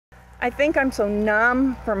I think I'm so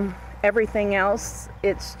numb from everything else.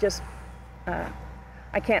 It's just,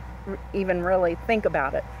 I can't even really think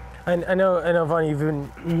about it. I know, Vonnie, you've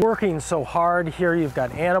been working so hard here. You've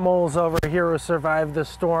got animals over here who survived the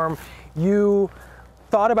storm. You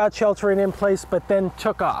thought about sheltering in place, but then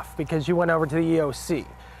took off because you went over to the EOC.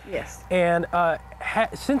 Yes. And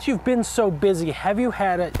since you've been so busy, have you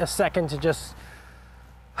had a second to just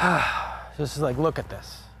like look at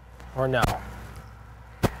this, or no?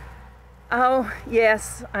 Oh,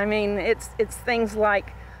 yes. I mean, it's things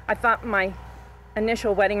like, I thought my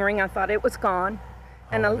initial wedding ring, I thought it was gone.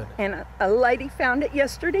 And a lady found it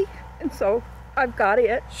yesterday, and so I've got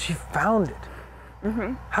it. She found it?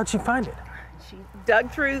 Mm-hmm. How'd she find it? She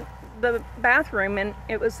dug through the bathroom, and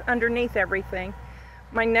it was underneath everything.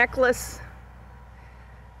 My necklace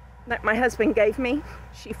that my husband gave me,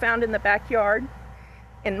 she found in the backyard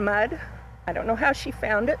in mud. I don't know how she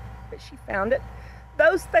found it, but she found it.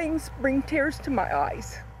 Those things bring tears to my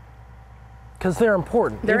eyes. Because they're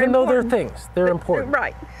important. Even important. though they're things, they're important.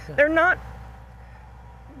 Right. Yeah. They're not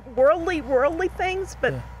worldly things,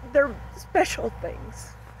 but they're special things.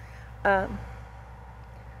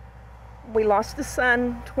 We lost a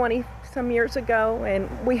son 20 some years ago, and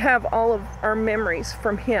we have all of our memories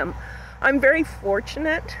from him. I'm very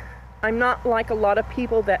fortunate. I'm not like a lot of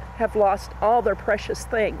people that have lost all their precious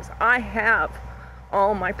things. I have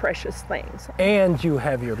all my precious things. And you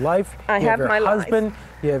have your life. I have my life. You have your husband.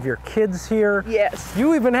 You have your kids here. Yes.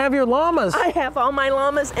 You even have your llamas. I have all my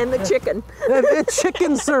llamas and the chicken. The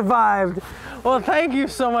chicken survived. Well, thank you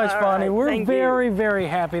so much, Vonnie. Right, We're very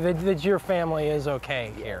happy that your family is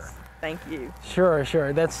okay here. Thank you. Sure.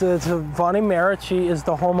 That's Vonnie Meritt. She is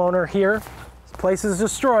the homeowner here. This place is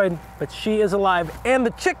destroyed, but she is alive. And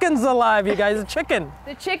the chicken's alive, you guys. The chicken.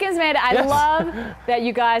 The chicken's made it. I love that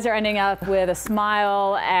you guys are ending up with a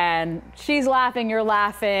smile, and she's laughing, you're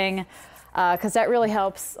laughing, because that really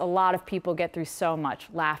helps a lot of people get through so much.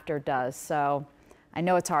 Laughter does. So I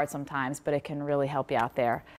know it's hard sometimes, but it can really help you out there.